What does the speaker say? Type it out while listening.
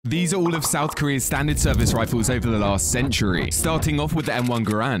These are all of South Korea's standard service rifles over the last century, starting off with the M1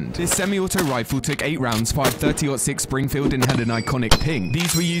 Garand. This semi-auto rifle took 8 rounds, fired 30-06 Springfield, and had an iconic ping.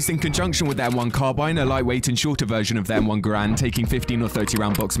 These were used in conjunction with the M1 Carbine, a lightweight and shorter version of the M1 Garand, taking 15 or 30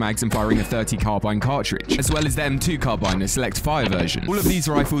 round box mags and firing a 30 carbine cartridge, as well as the M2 Carbine, a select fire version. All of these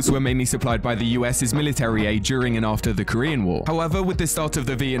rifles were mainly supplied by the US as military aid during and after the Korean War. However, with the start of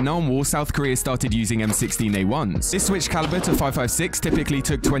the Vietnam War, South Korea started using M16A1s. This switched caliber to 5.56 typically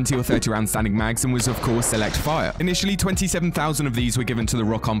took 20 or 30 round standing mags and was of course select fire. Initially 27,000 of these were given to the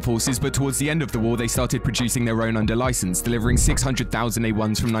ROK Armed Forces, but towards the end of the war they started producing their own under license, delivering 600,000 A1s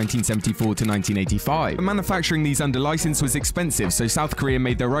from 1974 to 1985. But manufacturing these under license was expensive, so South Korea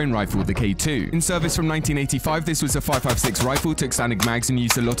made their own rifle, the K2. In service from 1985, this was a 5.56 rifle, took standing mags and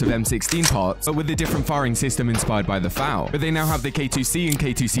used a lot of M16 parts, but with a different firing system inspired by the FAL. But they now have the K2C and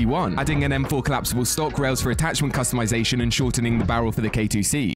K2C1, adding an M4 collapsible stock, rails for attachment customization and shortening the barrel for the K2C.